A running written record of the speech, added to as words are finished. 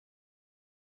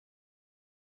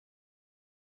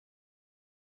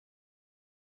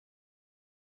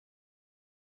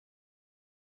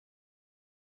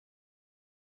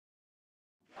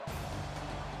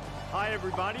Hi,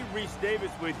 everybody. Reese Davis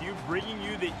with you, bringing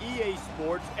you the EA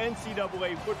Sports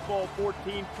NCAA Football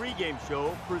 14 pregame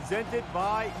show presented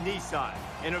by Nissan.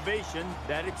 Innovation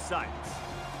that excites.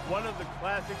 One of the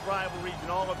classic rivalries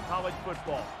in all of college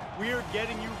football. We're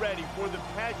getting you ready for the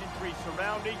pageantry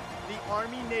surrounding the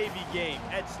Army-Navy game.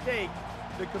 At stake,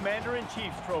 the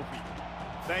Commander-in-Chief's trophy.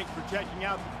 Thanks for checking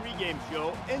out the pregame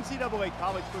show. NCAA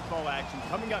college football action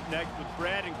coming up next with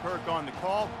Brad and Kirk on the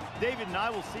call. David and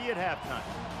I will see you at halftime.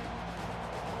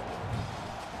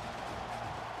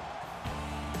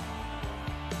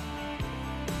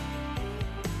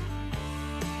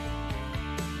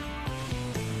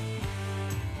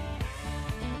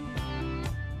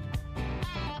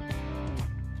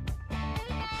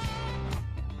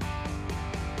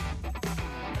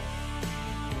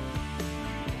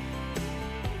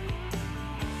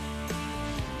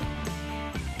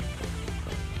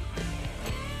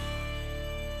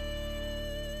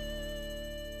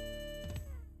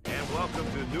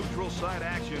 Welcome to neutral side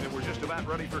action, and we're just about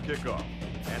ready for kickoff.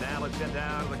 And now let's head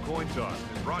down to the coin toss.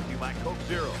 It's brought to you by Coke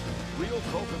Zero. Real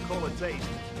Coca-Cola taste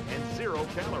and 0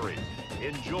 calories.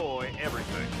 Enjoy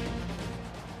everything.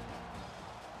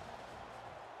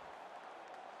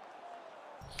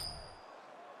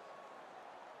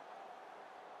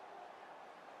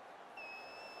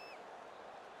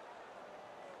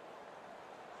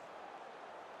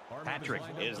 Patrick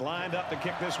is lined up to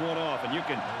kick this one off, and you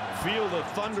can feel the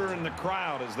thunder in the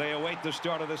crowd as they await the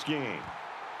start of this game.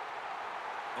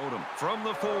 Odom from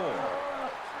the 4.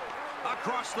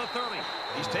 Across the 30.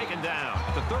 He's taken down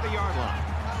at the 30-yard line.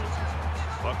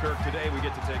 Well, Kirk, today we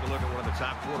get to take a look at one of the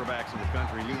top quarterbacks in the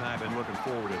country. You and I have been looking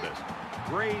forward to this.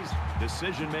 Gray's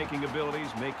decision-making abilities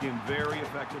make him very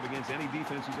effective against any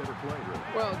defense he's ever played, really.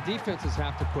 Well, defenses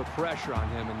have to put pressure on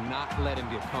him and not let him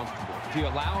get comfortable. If you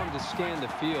allow him to scan the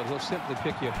field, he'll simply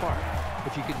pick you apart.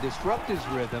 If you can disrupt his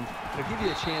rhythm, it'll give you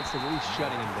a chance of at least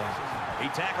shutting him down. He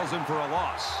tackles him for a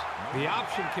loss. The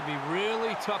option can be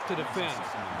really tough to defend.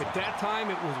 At that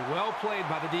time, it was well played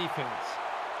by the defense.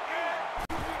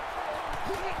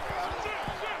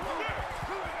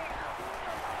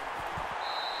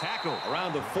 Tackle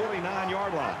around the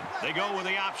 49-yard line. They go with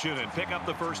the option and pick up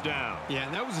the first down. Yeah,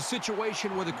 and that was a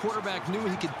situation where the quarterback knew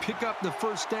he could pick up the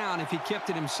first down if he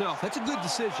kept it himself. That's a good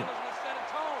decision.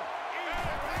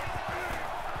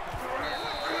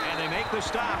 And they make the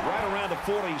stop right around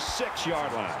the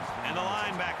 46-yard line. And the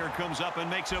linebacker comes up and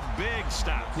makes a big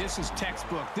stop. This is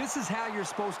textbook. This is how you're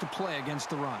supposed to play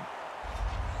against the run.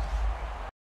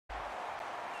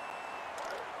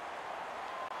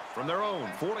 From their own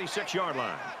 46-yard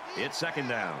line, it's second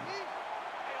down.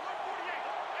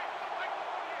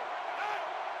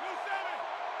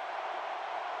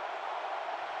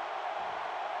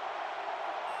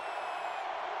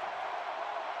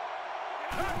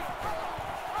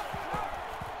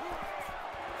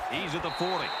 He's at the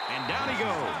 40, and down he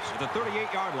goes at the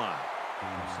 38-yard line.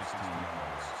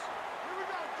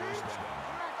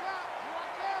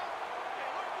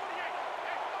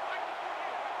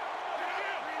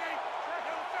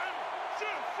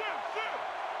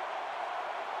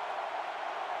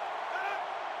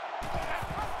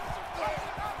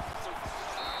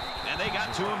 And they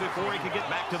got to him before he could get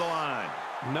back to the line.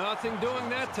 Nothing doing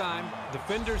that time.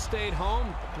 Defender stayed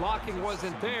home, blocking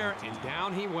wasn't there, and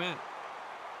down he went.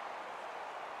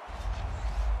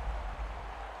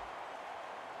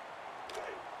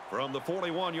 From the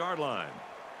 41-yard line,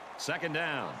 second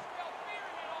down.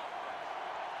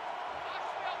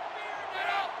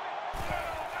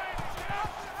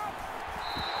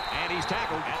 And he's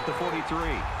tackled at the 43.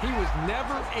 He was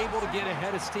never able to get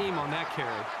ahead of steam on that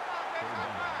carry.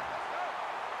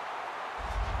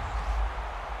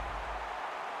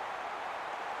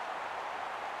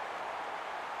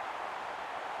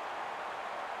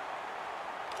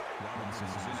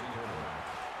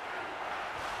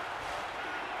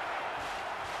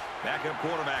 Backup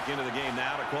quarterback into the game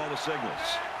now to call the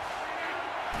signals.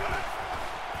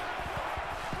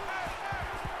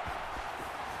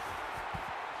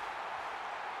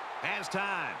 Has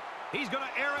time. He's going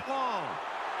to air it long.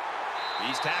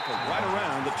 He's tackled right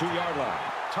around the 2-yard line.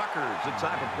 Tucker's the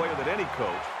type of player that any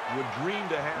coach would dream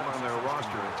to have on their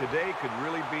roster. And today could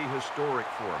really be historic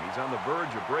for him. He's on the verge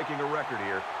of breaking a record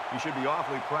here. He should be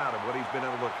awfully proud of what he's been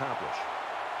able to accomplish.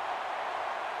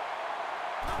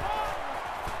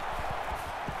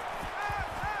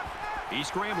 He's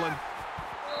scrambling.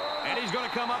 And he's going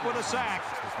to come up with a sack.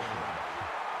 That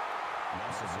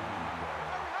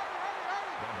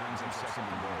brings him second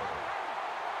and goal.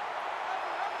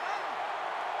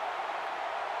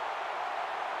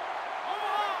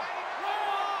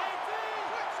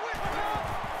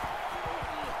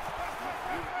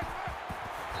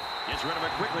 Gets rid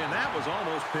of it quickly, and that was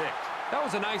almost picked. That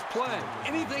was a nice play.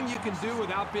 Anything you can do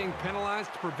without being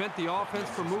penalized to prevent the offense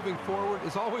from moving forward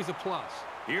is always a plus.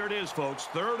 Here it is, folks.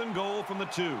 3rd and goal from the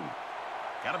 2.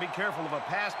 Got to be careful of a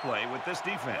pass play with this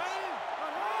defense.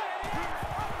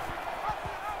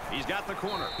 He's got the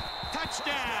corner.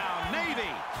 Touchdown, Navy!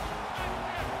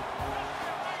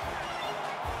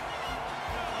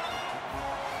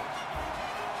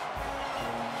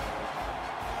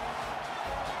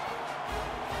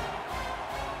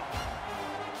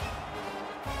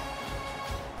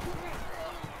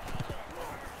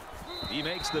 He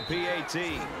makes the PAT.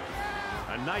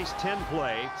 A nice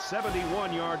 10-play,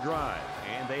 71-yard drive.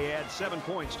 And they add 7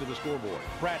 points to the scoreboard.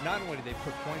 Brad, not only did they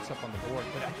put points up on the board,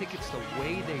 but I think it's the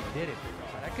way they did it.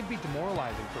 That could be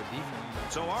demoralizing for a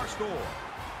defense. So our score,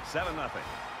 7-0.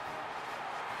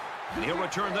 And he'll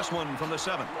return this one from the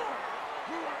 7.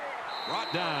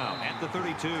 Brought down at the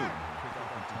 32.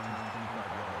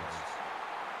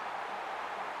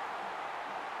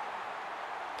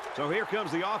 So here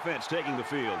comes the offense taking the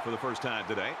field for the first time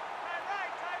today.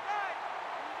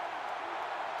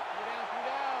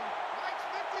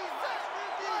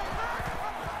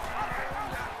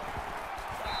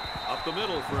 Up the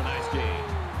middle for a nice gain.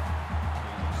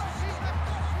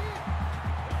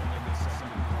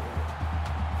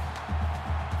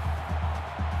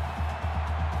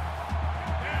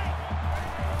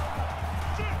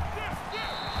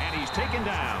 And he's taken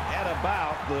down at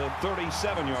about the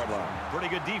 37-yard line. Pretty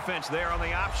good defense there on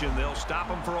the option. They'll stop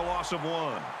him for a loss of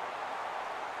 1.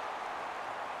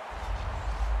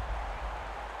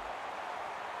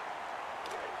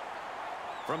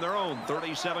 From their own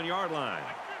 37-yard line.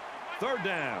 3rd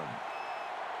down.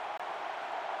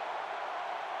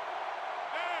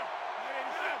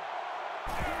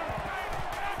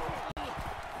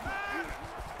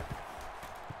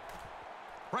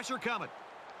 Pressure coming.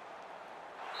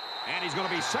 And he's going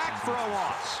to be sacked for a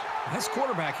loss. This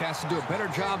quarterback has to do a better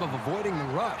job of avoiding the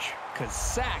rush, because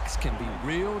sacks can be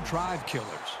real drive killers.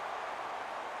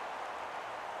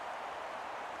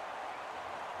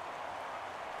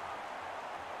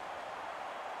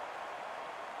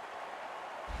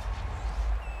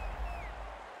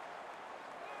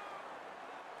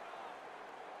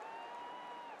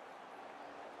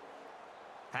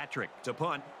 Patrick to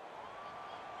punt.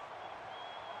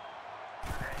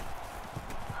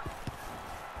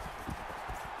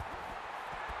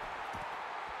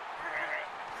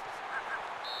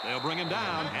 They'll bring him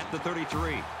down at the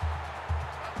 33.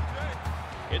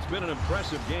 It's been an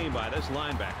impressive game by this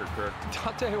linebacker, Kirk.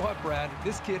 I'll tell you what, Brad,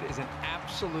 this kid is an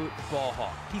absolute ball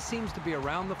hawk. He seems to be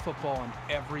around the football on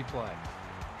every play.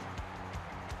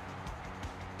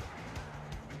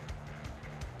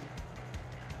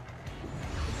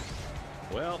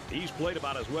 Well, he's played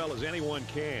about as well as anyone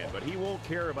can, but he won't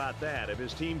care about that if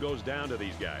his team goes down to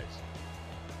these guys.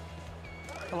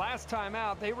 The last time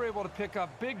out, they were able to pick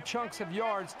up big chunks of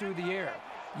yards through the air.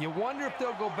 You wonder if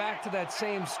they'll go back to that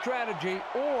same strategy,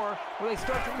 or will they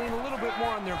start to lean a little bit more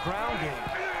on their ground game?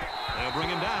 They'll bring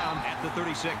him down at the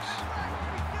 36.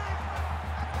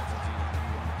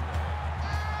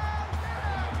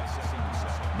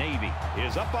 Navy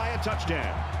is up by a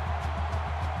touchdown.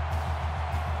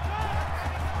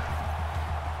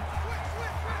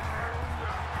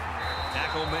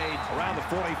 Tackle made around the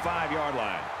 45-yard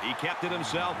line. He kept it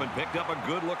himself and picked up a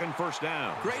good-looking first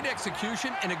down. Great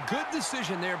execution and a good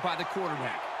decision there by the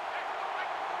quarterback.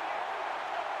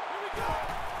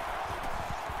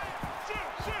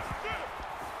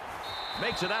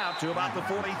 Makes it out to about the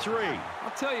 43.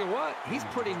 I'll tell you what, he's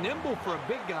pretty nimble for a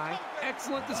big guy.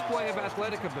 Excellent display of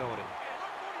athletic ability.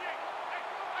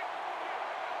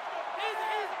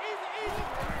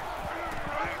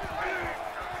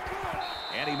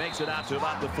 And he makes it out to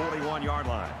about the 41-yard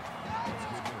line.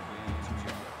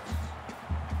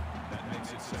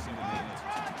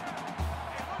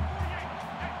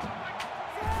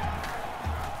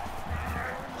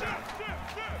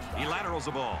 He laterals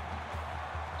the ball.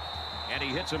 And he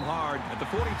hits him hard at the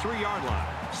 43-yard line.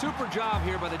 Super job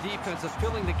here by the defense of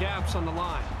filling the gaps on the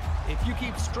line. If you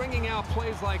keep stringing out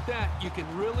plays like that, you can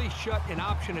really shut an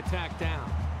option attack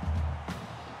down.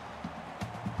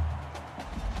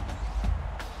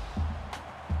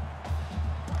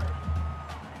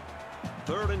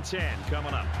 Third and 10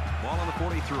 coming up. Ball on the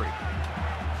 43.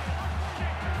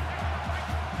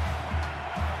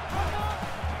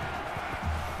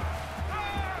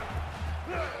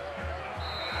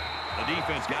 The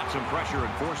defense got some pressure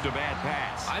and forced a bad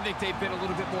pass. I think they've been a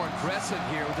little bit more aggressive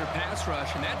here with their pass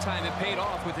rush, and that time it paid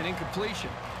off with an incompletion.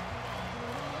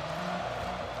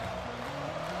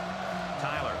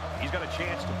 Tyler, he's got a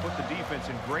chance to put the defense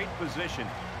in great position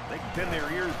They can pin their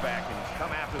ears back and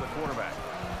come after the quarterback.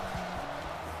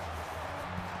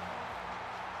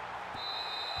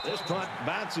 This punt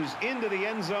bounces into the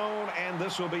end zone, and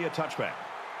this will be a touchback.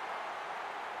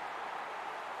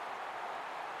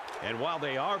 And while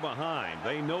they are behind,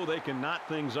 they know they can knot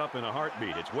things up in a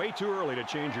heartbeat. It's way too early to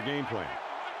change your game plan.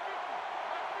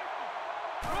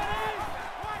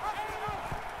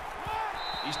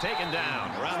 He's taken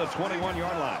down around the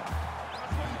 21-yard line.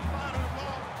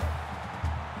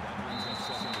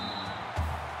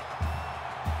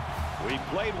 We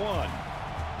played one.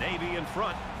 Navy in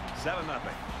front, 7-0.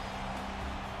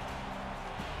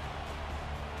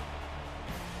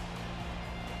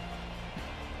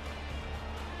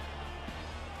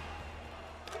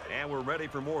 And we're ready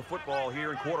for more football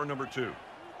here in quarter number 2. 3 down.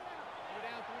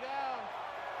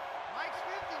 Mike's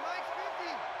 50, Mike's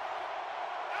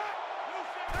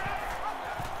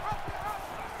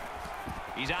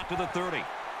 50. He's out to the 30.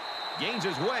 Gains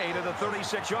his way to the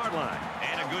 36-yard line.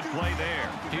 And a good play there.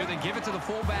 Here they give it to the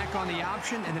fullback on the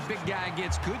option, and the big guy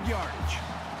gets good yardage.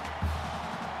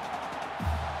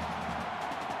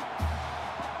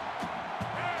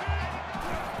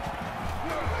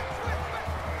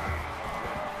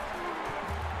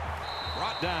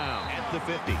 Brought down at the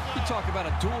 50. You talk about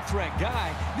a dual threat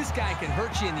guy. This guy can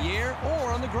hurt you in the air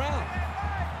or on the ground.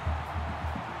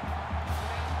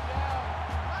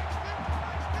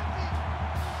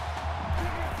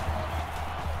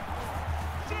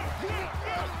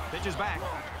 Pitches back.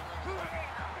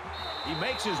 He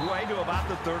makes his way to about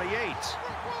the 38.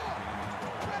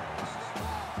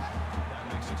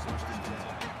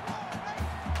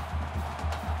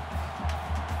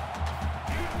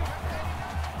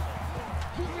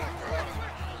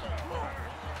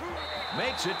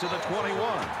 Makes it to the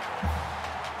 21.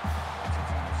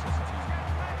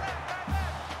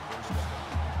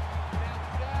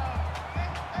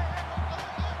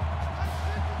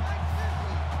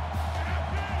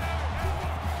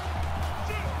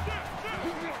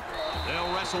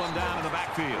 Wrestle him down in the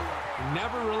backfield.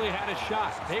 Never really had a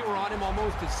shot. They were on him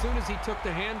almost as soon as he took the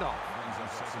handoff.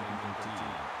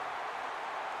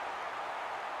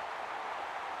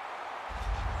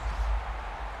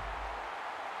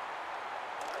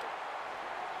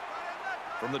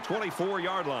 From the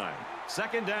 24-yard line,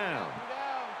 2nd down.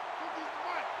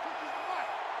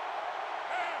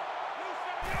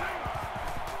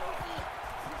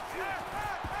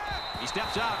 He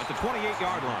steps out at the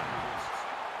 28-yard line.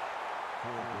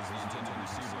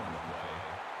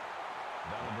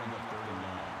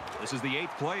 This is the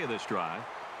 8th play of this drive.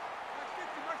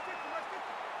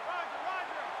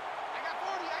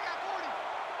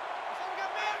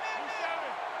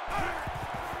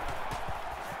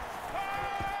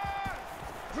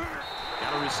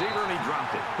 Got a receiver and he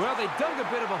dropped it. Well, they dug a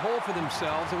bit of a hole for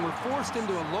themselves and were forced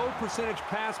into a low percentage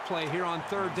pass play here on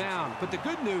 3rd down. But the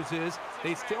good news is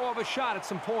they still have a shot at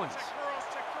some points.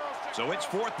 So it's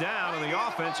 4th down and the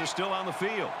offense is still on the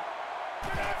field.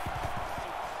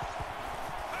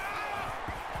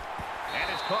 And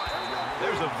it's caught.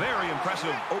 There's a very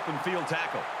impressive open field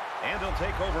tackle. And they'll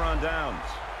take over on downs.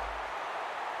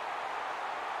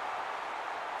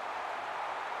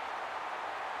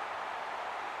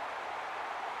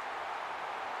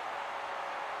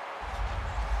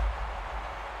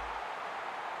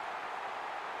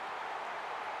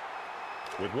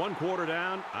 With 1 quarter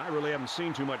down, I really haven't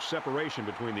seen too much separation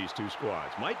between these two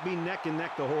squads. Might be neck and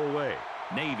neck the whole way.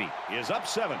 Navy is up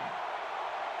 7.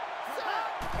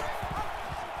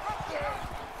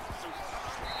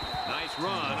 Nice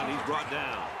run, and he's brought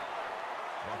down.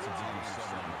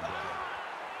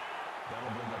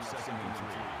 That'll bring up 2nd and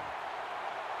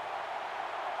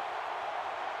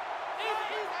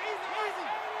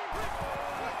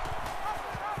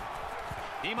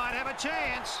 3. He might have a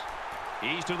chance.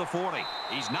 He's to the 40.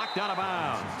 He's knocked out of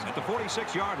bounds at the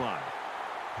 46-yard line.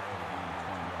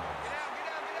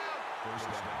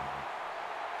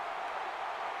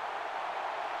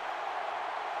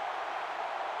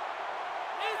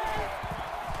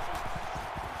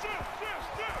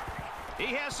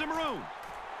 He has some room.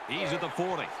 He's at the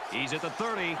 40. He's at the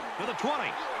 30, to the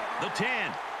 20, the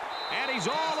 10. And he's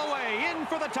all the way in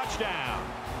for the touchdown.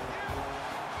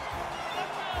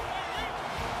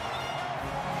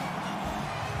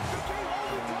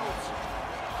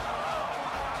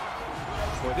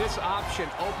 Well, this option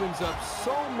opens up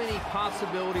so many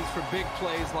possibilities for big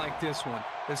plays like this one,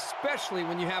 especially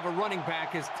when you have a running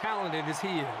back as talented as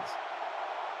he is.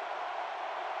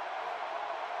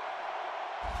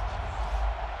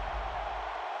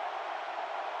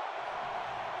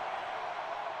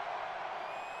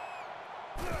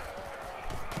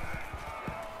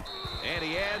 And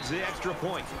he adds the extra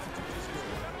point.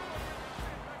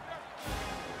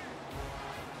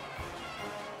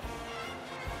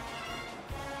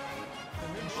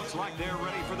 looks like they're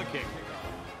ready for the kick.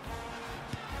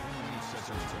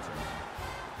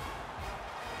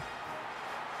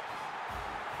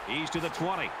 He's to the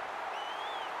 20.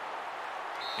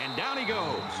 And down he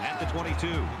goes at the 22.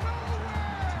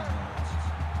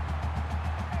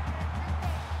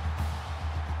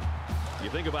 You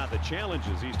think about the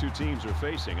challenges these two teams are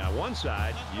facing. On one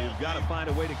side, you've got to find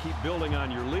a way to keep building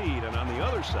on your lead. And on the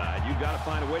other side, you've got to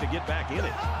find a way to get back in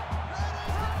it.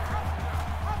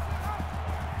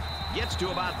 Gets to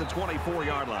about the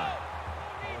 24-yard line.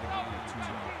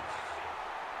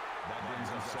 That brings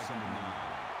us 2nd and 9.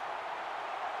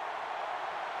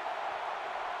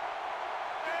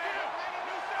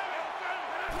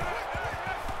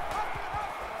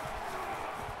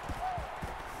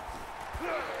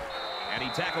 And he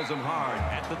tackles him hard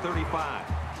at the 35.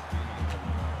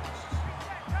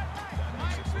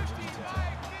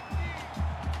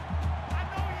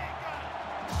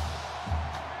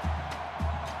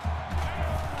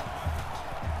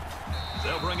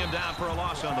 They'll bring him down for a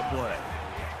loss on the play.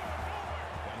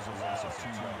 That is a loss of 2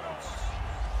 yards.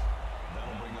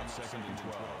 That'll bring up 2nd and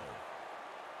 12.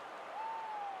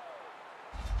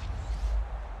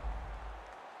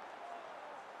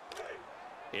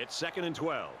 It's 2nd and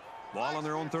 12. Ball on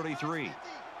their own 33. I got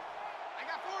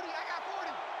 40. I got 40.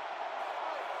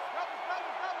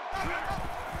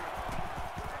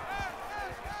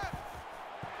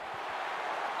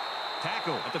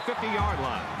 Tackle at the 50-yard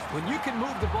line. When you can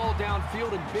move the ball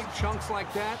downfield in big chunks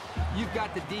like that, you've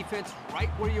got the defense right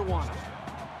where you want them.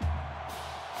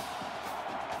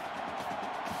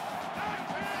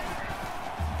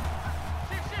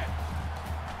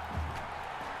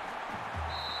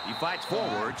 He fights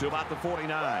forward to about the 49.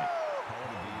 That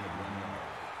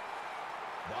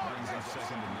brings us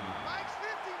 2nd and 9. Mike's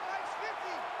 50. Mike's 50.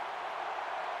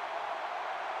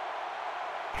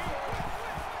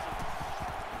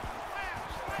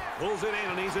 Pulls it in,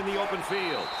 and he's in the open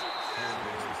field.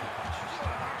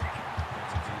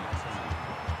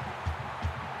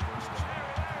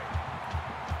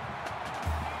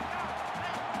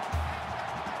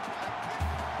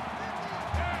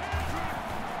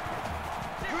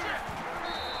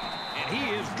 And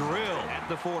he is drilled at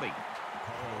the 40.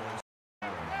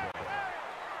 That'll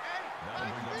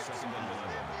bring up 2nd and 11.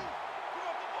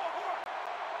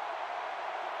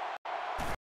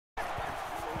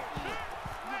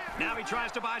 Now he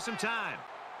tries to buy some time.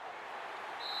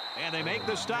 And they make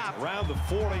the stop. Around the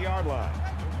 40-yard line.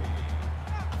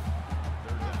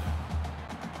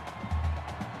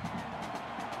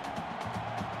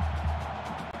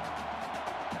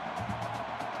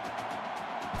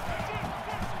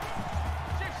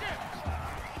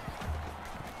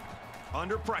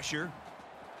 Under pressure.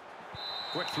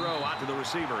 Quick throw out to the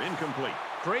receiver. Incomplete.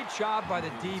 Great job by the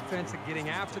defense at getting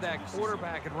after that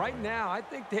quarterback. And right now, I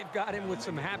think they've got him with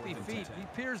some happy feet. He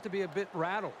appears to be a bit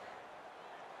rattled.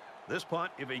 This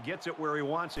punt, if he gets it where he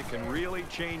wants, it can really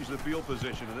change the field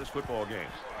position in this football game.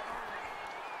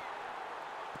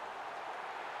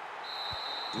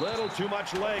 Little too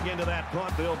much leg into that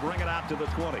punt. They'll bring it out to the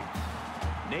 20.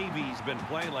 Navy's been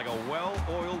playing like a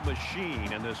well-oiled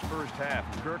machine in this first half.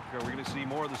 Kirk, are we going to see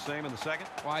more of the same in the second?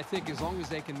 Well, I think as long as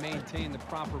they can maintain the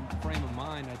proper frame of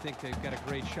mind, I think they've got a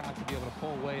great shot to be able to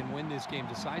pull away and win this game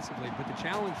decisively. But the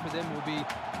challenge for them will be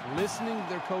listening to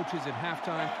their coaches at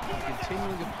halftime and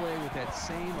continuing to play with that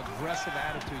same aggressive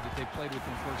attitude that they played with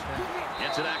in the first half.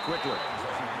 Gets it out quickly.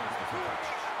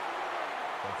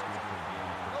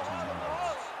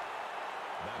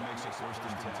 That makes it 1st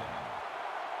and 10.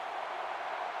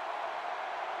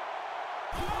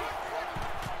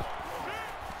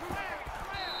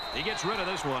 He gets rid of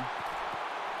this one.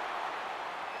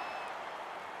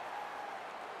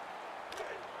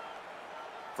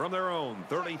 From their own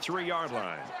 33-yard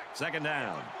line. 2nd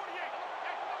down.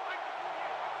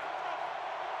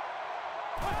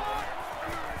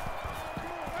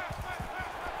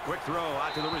 Quick throw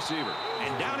out to the receiver.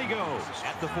 And down he goes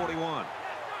at the 41.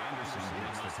 Anderson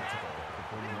makes the tackle at the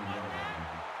 41-yard line.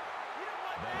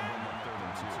 That'll bring up 3rd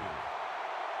and 2.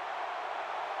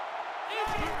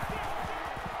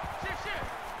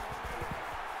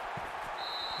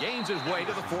 Gains his way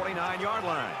to the 49-yard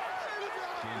line.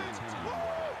 Gain of 10 on the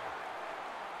play.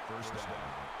 1st down.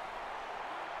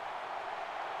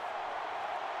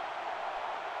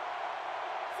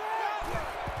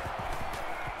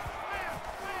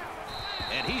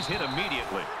 And he's hit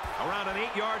immediately. Around an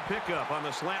 8-yard pickup on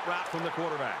the slant route from the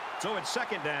quarterback. So it's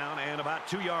 2nd down and about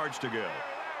 2 yards to go.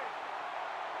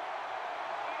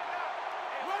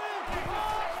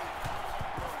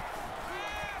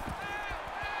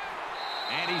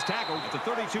 And he's tackled at the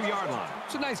 32-yard line.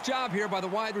 It's a nice job here by the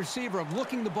wide receiver of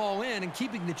looking the ball in and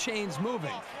keeping the chains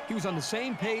moving. He was on the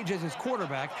same page as his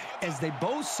quarterback as they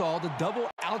both saw the double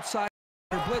outside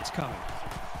blitz coming.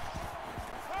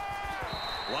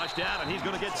 Flushed out, and he's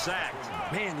going to get sacked.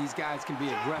 Man, these guys can be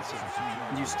aggressive.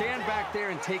 When you stand back there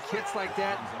and take hits like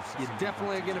that, you're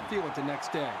definitely going to feel it the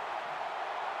next day.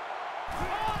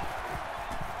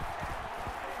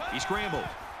 He scrambled,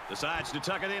 decides to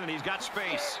tuck it in, and he's got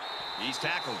space. He's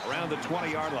tackled around the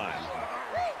 20-yard line.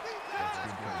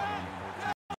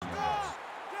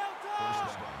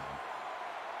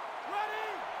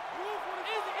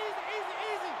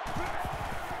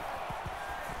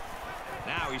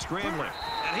 Now he's scrambling,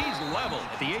 and he's level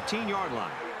at the 18-yard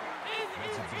line.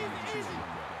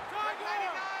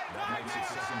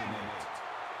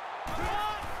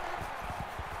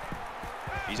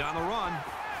 He's on the run.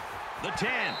 The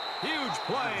 10. Huge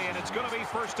play, and it's going to be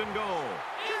first and goal.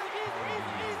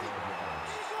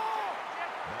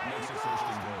 That makes it first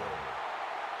and goal.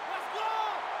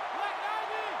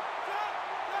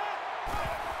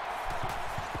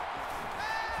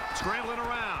 Scrambling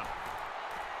around.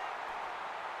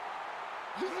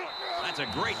 That's a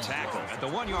great tackle at the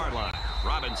 1-yard line.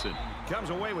 Robinson comes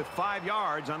away with 5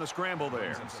 yards on the scramble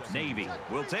there. Navy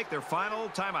will take their final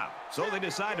timeout. So they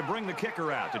decide to bring the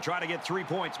kicker out to try to get 3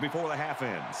 points before the half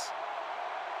ends.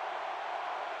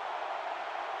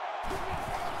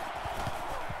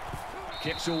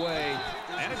 Kicks away,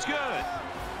 and it's good.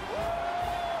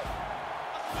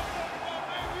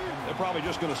 They're probably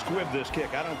just going to squib this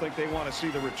kick. I don't think they want to see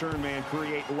the return man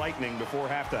create lightning before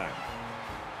halftime.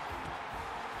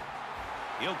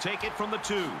 He'll take it from the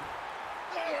 2.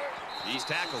 He's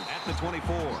tackled at the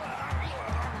 24.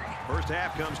 First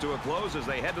half comes to a close as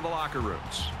they head to the locker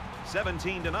rooms.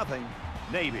 17-0,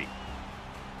 Navy.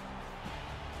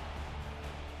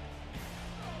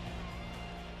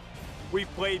 We've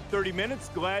played 30 minutes.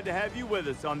 Glad to have you with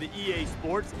us on the EA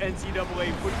Sports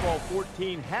NCAA Football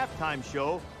 14 halftime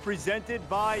show presented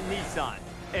by Nissan.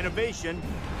 Innovation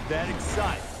that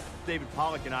excites. David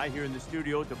Pollack and I here in the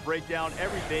studio to break down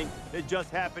everything that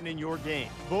just happened in your game.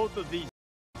 Both of these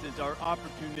are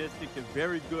opportunistic and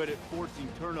very good at forcing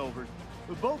turnovers.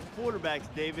 But both quarterbacks,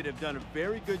 David, have done a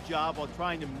very good job while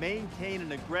trying to maintain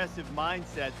an aggressive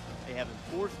mindset. They haven't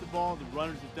forced the ball. The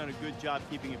runners have done a good job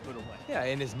keeping it put away. Yeah,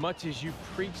 and as much as you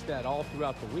preach that all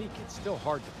throughout the week, it's still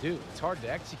hard to do. It's hard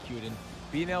to execute, and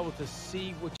being able to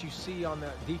see what you see on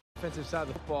the defensive side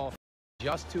of the football,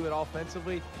 adjust to it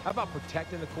offensively. How about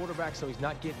protecting the quarterback so he's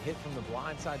not getting hit from the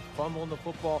blind side, fumbling the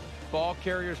football, ball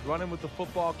carriers running with the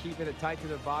football, keeping it tight to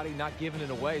their body, not giving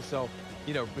it away. So,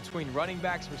 you know, between running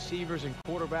backs, receivers, and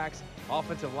quarterbacks,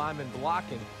 offensive linemen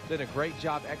blocking, did a great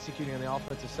job executing on the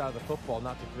offensive side of the football,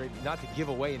 not to give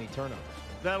away any turnovers.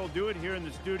 That'll do it here in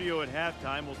the studio at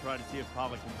halftime. We'll try to see if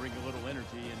Pollack can bring a little energy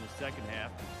in the second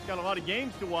half. Got a lot of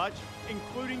games to watch,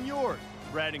 including yours.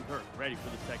 Brad and Kirk ready for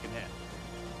the second half.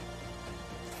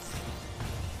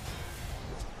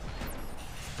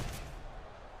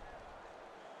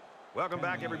 Welcome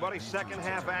back, everybody. Second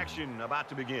half action about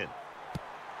to begin.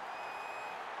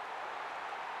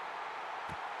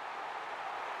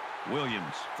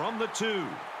 Williams from the 2.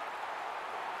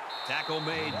 Tackle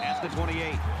made at the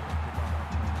 28.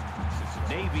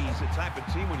 Navy's the type of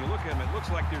team, when you look at them, it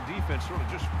looks like their defense sort of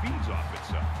just feeds off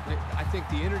itself. I think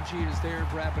the energy is there,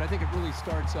 Brad, but I think it really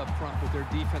starts up front with their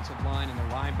defensive line and their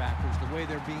linebackers, the way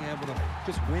they're being able to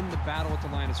just win the battle at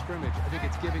the line of scrimmage. I think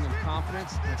it's giving them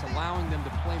confidence, and it's allowing them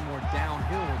to play more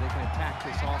downhill where they can attack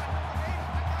this offense.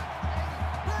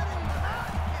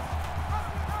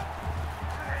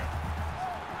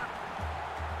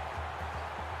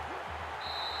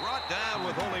 Brought down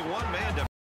with only one man to...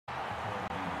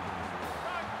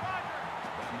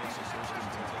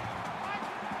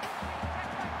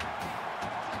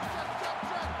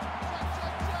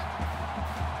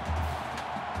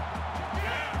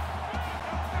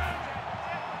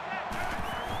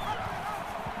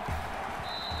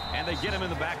 And they get him in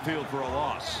the backfield for a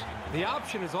loss. The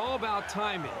option is all about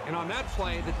timing, and on that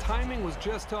play, the timing was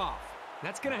just off.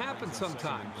 That's going to happen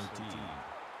sometimes.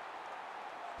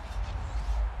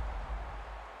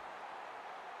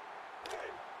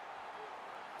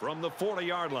 From the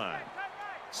 40-yard line.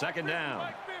 Second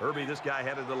down. Herbie, this guy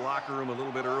headed to the locker room a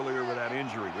little bit earlier with that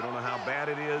injury. We don't know how bad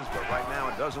it is, but right now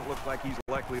it doesn't look like he's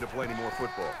likely to play any more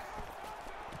football.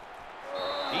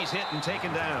 He's hit and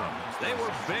taken down. They were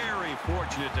very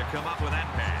fortunate to come up with that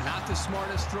pass. Not the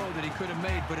smartest throw that he could have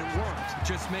made, but it worked. It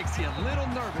just makes you a little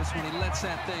nervous when he lets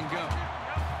that thing go.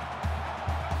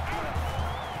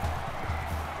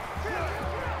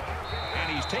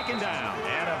 And he's taken down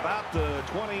at about the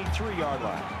 23-yard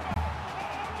line.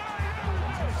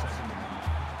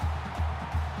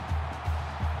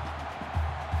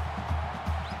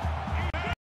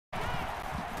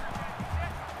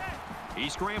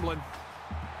 He's scrambling.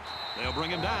 They'll bring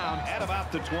him down at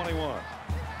about the 21.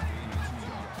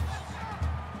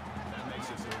 That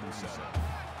makes it 3rd and 7.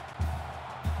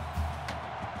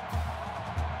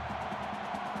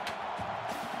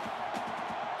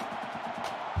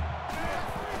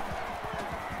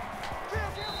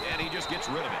 And he just gets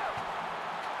rid of it.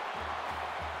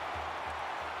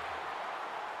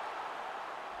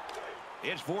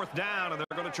 It's 4th down, and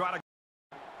they're going to try to.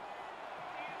 90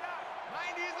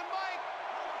 is a Mike.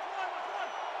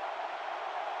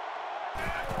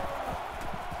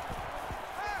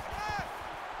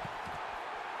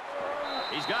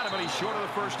 He's got it, but he's short of the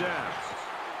 1st down.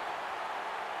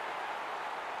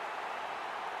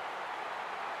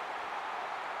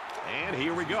 And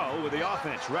here we go with the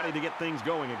offense ready to get things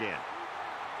going again.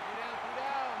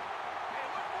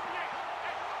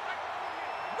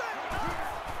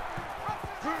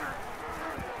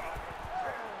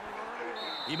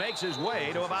 He makes his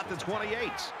way to about the 28.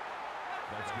 That's good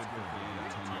for a gain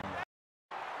of 10 yards.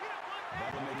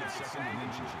 That'll make it 2nd and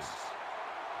inches.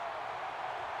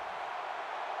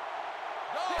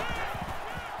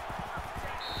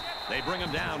 They bring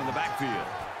him down in the backfield.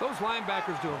 Those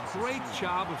linebackers do a great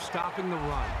job of stopping the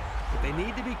run, but they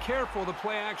need to be careful to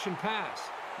play action pass.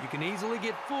 You can easily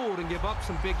get fooled and give up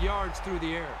some big yards through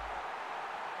the air.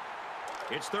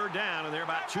 It's 3rd down, and they're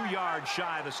about 2 yards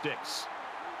shy of the sticks.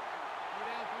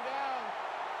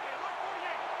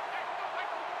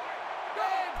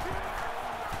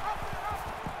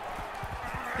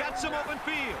 Got some open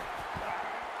field.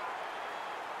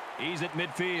 He's at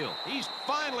midfield. He's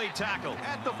finally tackled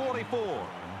at the 44.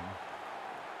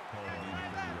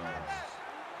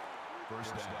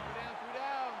 1st down.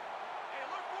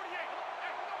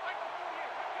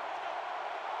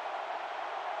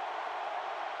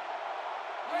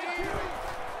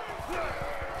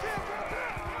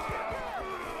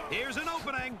 Here's an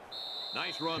opening.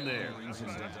 Nice run there.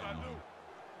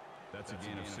 That's a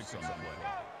gain of 6 on the play.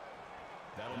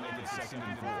 That'll make it 2nd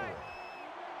and 4.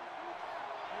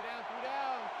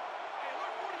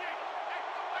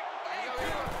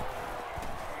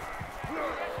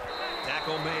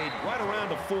 Tackle made right around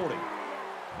the 40.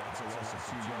 That's a loss of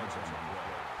 2 yards on the play.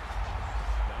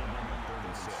 That'll bring up 3rd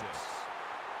and 6.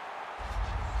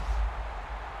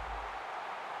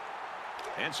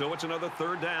 And so it's another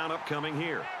 3rd down upcoming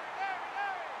here.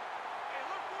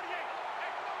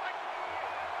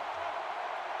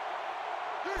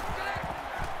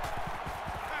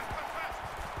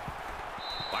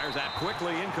 Fires out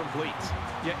quickly, incomplete.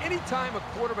 Yeah, anytime a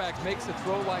quarterback makes a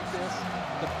throw like this,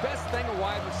 the best thing a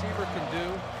wide receiver can do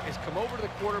is come over to the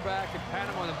quarterback and pat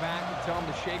him on the back and tell him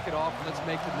to shake it off and let's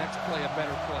make the next play a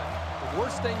better play. The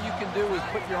worst thing you can do is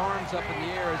put your arms up in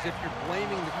the air as if you're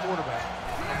blaming the quarterback.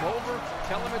 Come over,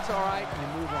 tell him it's all right, and you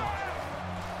move on.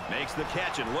 Makes the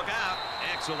catch, and look out.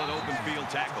 Excellent open field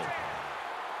tackle.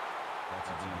 That's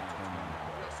a gain of 20 on the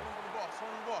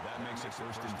play. That makes it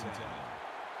 1st and 10.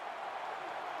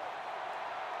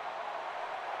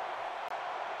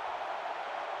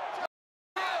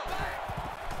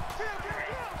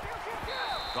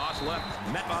 Toss left,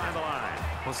 met behind the line.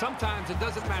 Well, sometimes it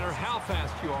doesn't matter how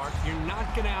fast you are, you're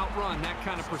not going to outrun that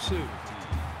kind of pursuit.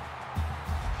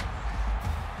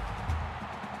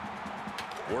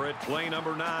 We're at play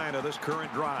number 9 of this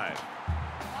current drive.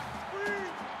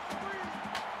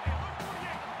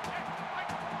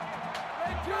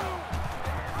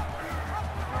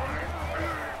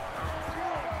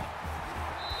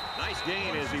 Nice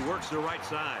gain as he works the right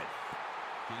side.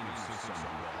 Gain of 6 on the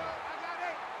play.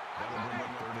 That'll bring up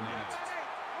 3rd and 8.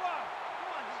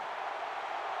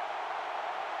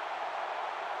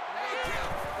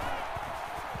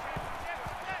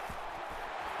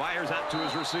 Fires out to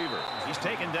his receiver. He's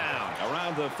taken down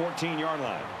around the 14-yard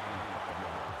line.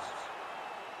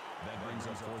 That brings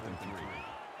up 4th and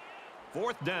 3.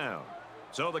 4th down.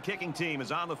 So the kicking team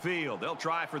is on the field. They'll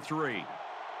try for 3.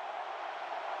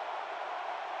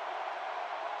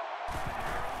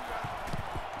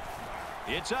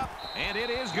 It's up, and it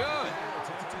is good.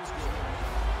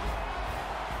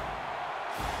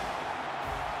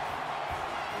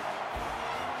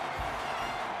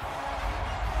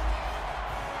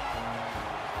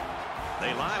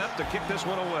 They line up to kick this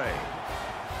one away.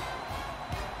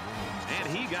 And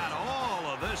he got all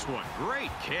of this one.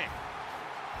 Great kick.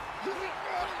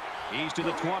 He's to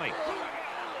the 20.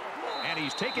 And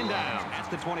he's taken down at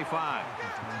the 25.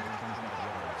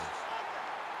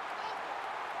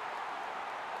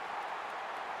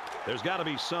 There's got to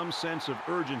be some sense of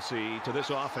urgency to this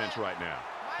offense right now.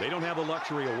 They don't have the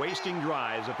luxury of wasting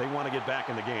drives if they want to get back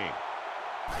in the game.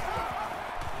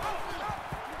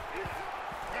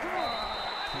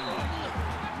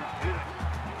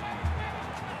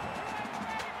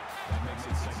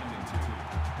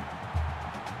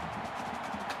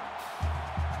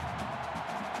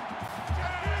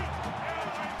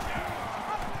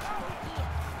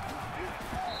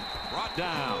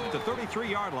 down at the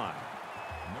 33-yard line.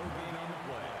 No gain on the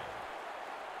play.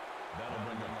 That'll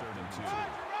bring up 3rd and 2.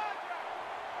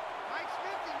 Mike's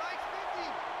 50, Mike's 50.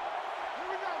 Here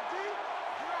we go, D.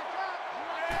 Here I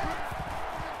come.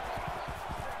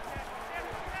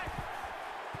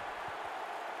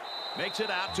 Makes it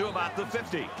out to about the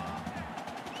 50.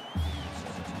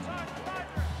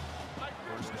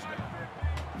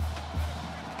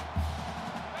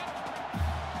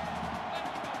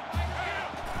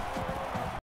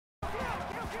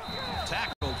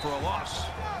 Tackled for a loss.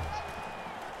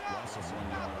 Loss of 1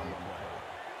 yard on the play.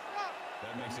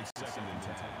 That makes it 2nd and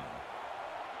 10.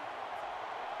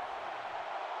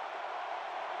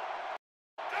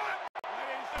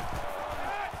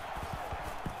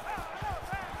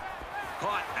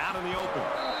 Caught out in the open.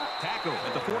 Tackle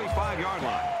at the 45-yard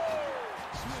line.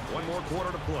 1 more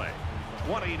quarter to play.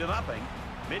 20-0.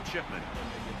 Midshipman.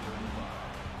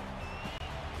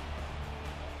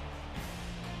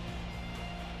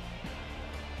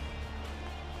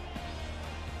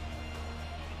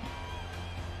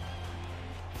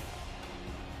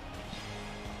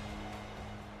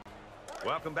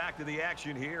 Welcome back to the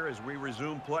action here as we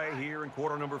resume play here in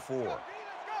quarter number 4. Let's go.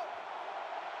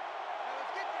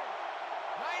 Let's get there.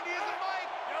 90 is a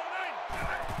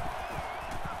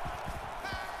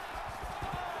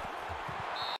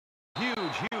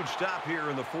Mike. Huge stop here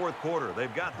in the 4th quarter.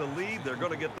 They've got the lead. They're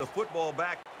going to get the football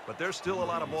back, but there's still a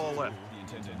lot of ball left. The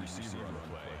intended receiver on the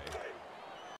play.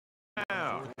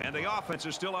 Now, and the offense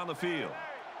is still on the field.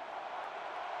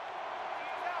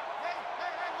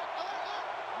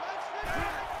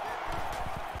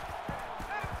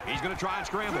 He's going to try and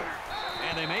scramble.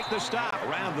 And they make the stop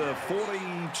around the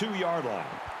 42-yard line.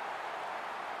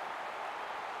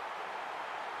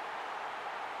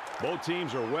 Both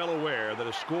teams are well aware that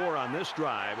a score on this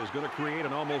drive is going to create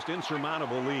an almost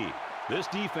insurmountable lead. This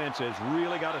defense has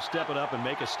really got to step it up and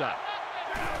make a stop.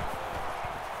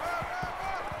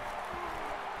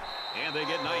 And they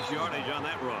get nice yardage on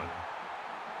that run.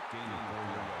 Gaining 4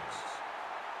 yards.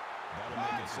 That'll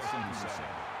make it 2nd and 7.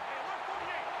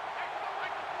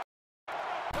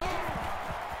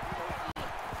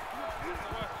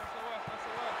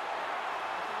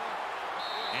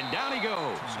 And down he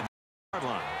goes. Yard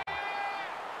line.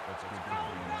 That's a good play.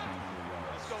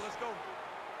 Let's go.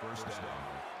 First down.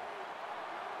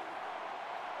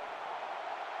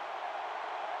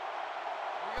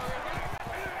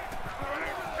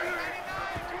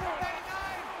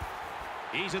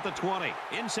 He's at the 20,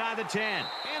 inside the 10,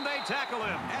 and they tackle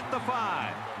him at the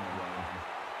 5.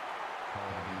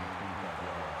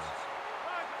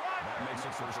 That makes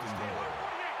it 1st and goal.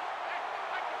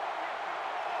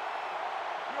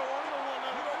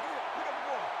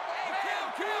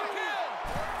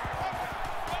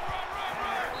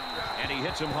 And he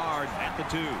hits him hard at the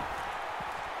 2.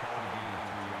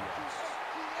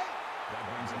 That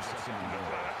brings him 2nd and goal.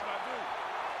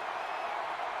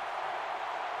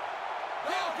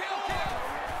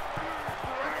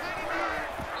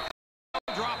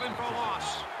 Dropping for a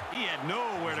loss. He had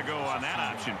nowhere to go on that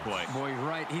option play. Boy, you're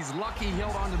right. He's lucky he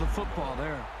held onto the football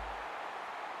there.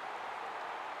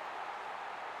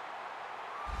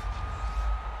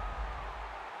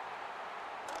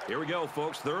 Here we go,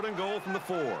 folks. 3rd and goal from the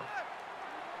 4.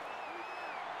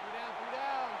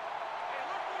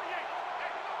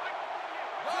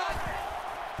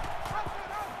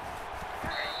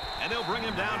 And they'll bring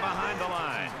him down behind the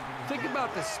line. Think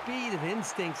about the speed and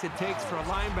instincts it takes for a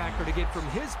linebacker to get from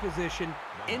his position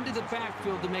into the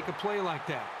backfield to make a play like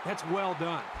that. That's well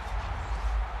done.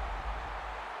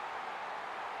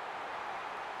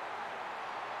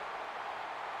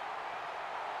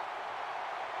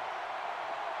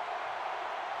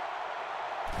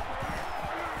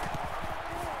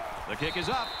 The kick is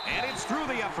up, and it's through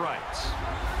the uprights.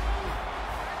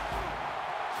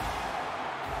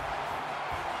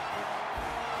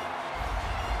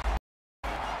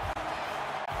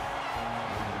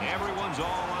 Everyone's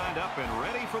all lined up and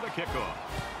ready for the kickoff.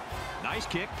 Nice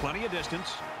kick, plenty of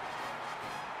distance.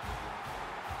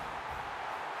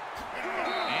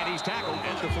 And he's tackled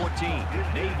at the 14.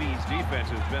 Navy's defense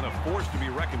has been a force to be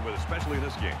reckoned with, especially in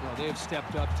this game. Well, they have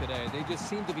stepped up today. They just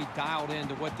seem to be dialed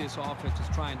into what this offense is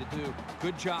trying to do.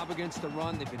 Good job against the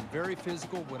run. They've been very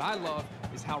physical. What I love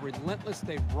is how relentless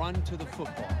they run to the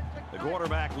football. The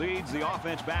quarterback leads the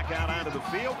offense back out onto the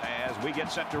field as we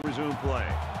get set to resume play.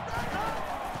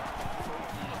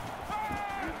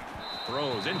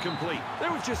 Throws incomplete.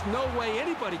 There was just no way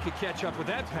anybody could catch up with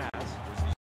that pass.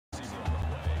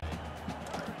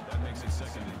 That makes it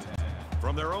 2nd and 10.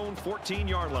 From their own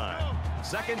 14-yard line.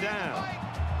 2nd down.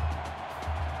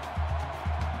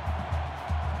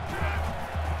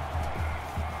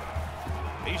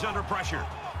 He's under pressure.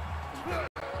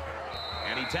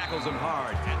 And he tackles him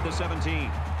hard at the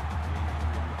 17.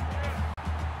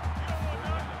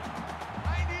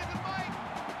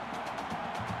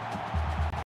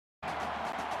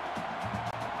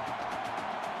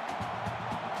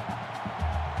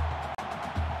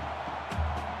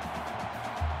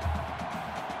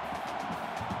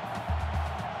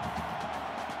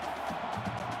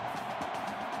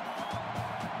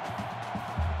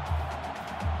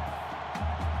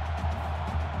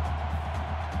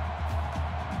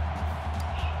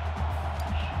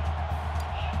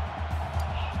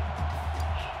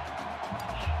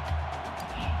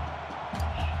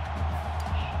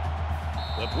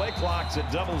 The play clock's at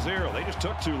 0-0. They just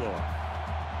took too long.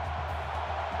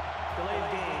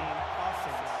 Delayed game,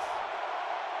 offense.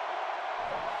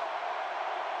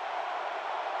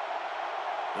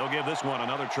 They'll give this one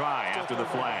another try after the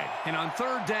flag. And on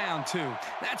third down, too.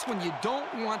 That's when you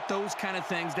don't want those kind of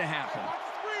things to happen.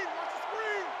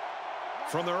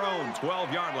 From their own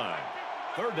 12-yard line.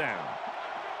 Third down.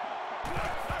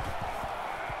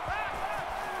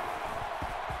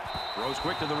 Throws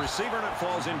quick to the receiver, and it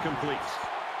falls incomplete.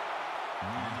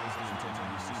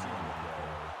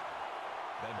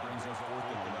 That brings us 4th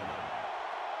and 11.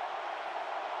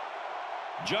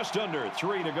 Just under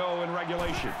 3 to go in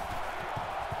regulation.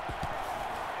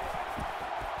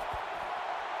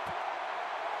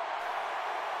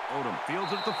 Odom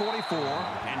fields it at the 44,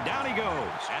 and down he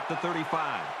goes at the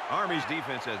 35. Army's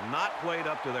defense has not played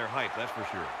up to their hype, that's for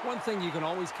sure. One thing you can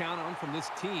always count on from this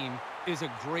team is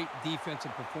a great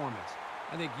defensive performance.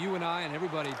 I think you and I and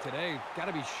everybody today got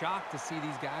to be shocked to see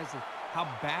these guys, how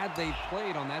bad they've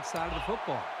played on that side of the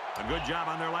football. A good job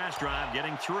on their last drive,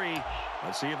 getting 3.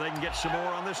 Let's see if they can get some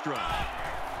more on this drive.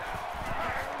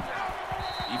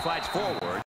 He fights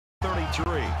forward.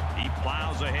 33. He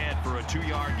plows ahead for a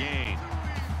 2-yard gain.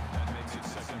 That makes it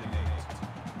 2nd and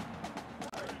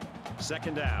 8.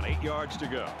 Second down, 8 yards to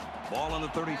go. Ball on the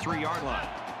 33-yard line.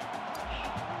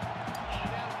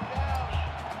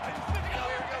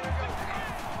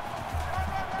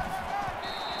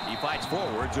 He fights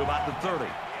forward to about the 30. That'll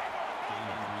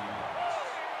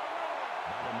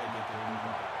make it 3rd and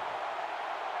 5.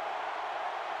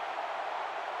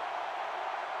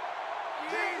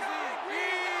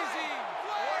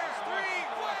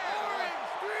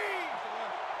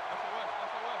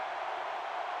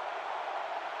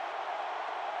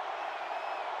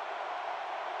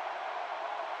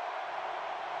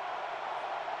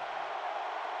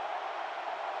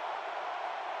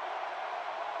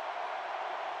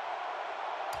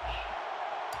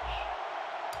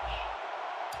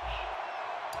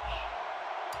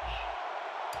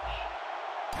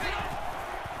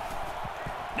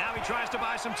 Now he tries to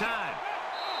buy some time.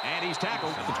 And he's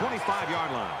tackled at the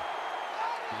 25-yard line.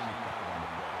 Gain of 5 on the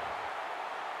play.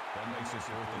 That makes it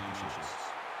 4th and inches.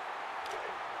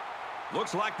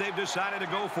 Looks like they've decided to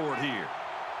go for it here.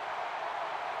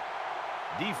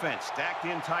 Defense stacked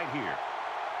in tight here.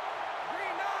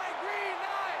 Green 9,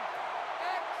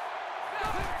 X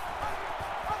 7.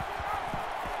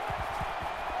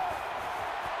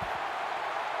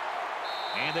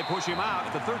 And they push him out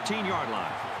at the 13-yard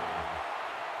line.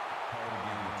 Called a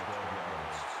gain of 12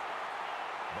 yards.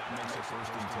 That makes it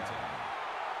 1st and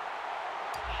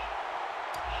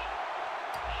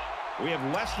 10. We have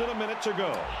less than a minute to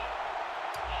go.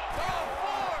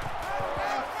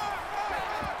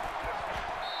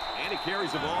 And he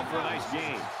carries the ball for a nice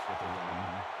gain. With the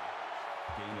run.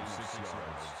 Gain of 6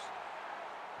 yards.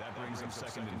 That brings him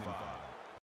 2nd and 5.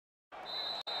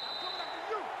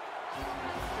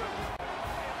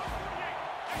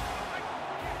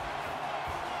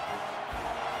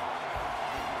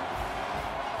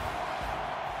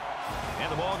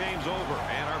 And the ball game's over.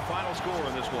 And our final score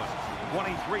in this one,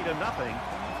 23-0,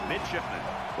 Midshipmen.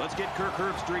 Let's get Kirk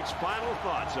Herbstreit's final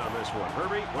thoughts on this one.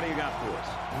 Herbie, what do you got for us?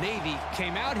 Navy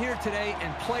came out here today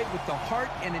and played with the heart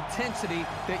and intensity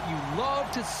that you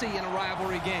love to see in a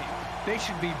rivalry game. They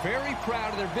should be very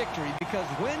proud of their victory because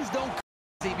wins don't come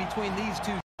easy between these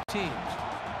two teams.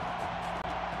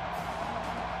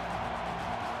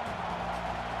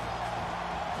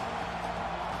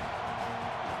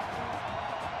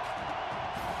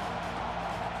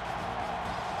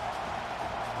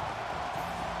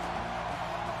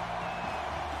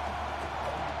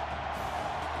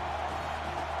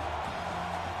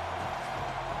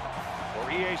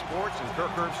 EA Sports and Kirk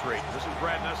Herbstreit. This is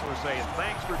Brad Nessler saying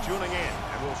thanks for tuning in,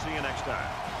 and we'll see you next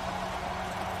time.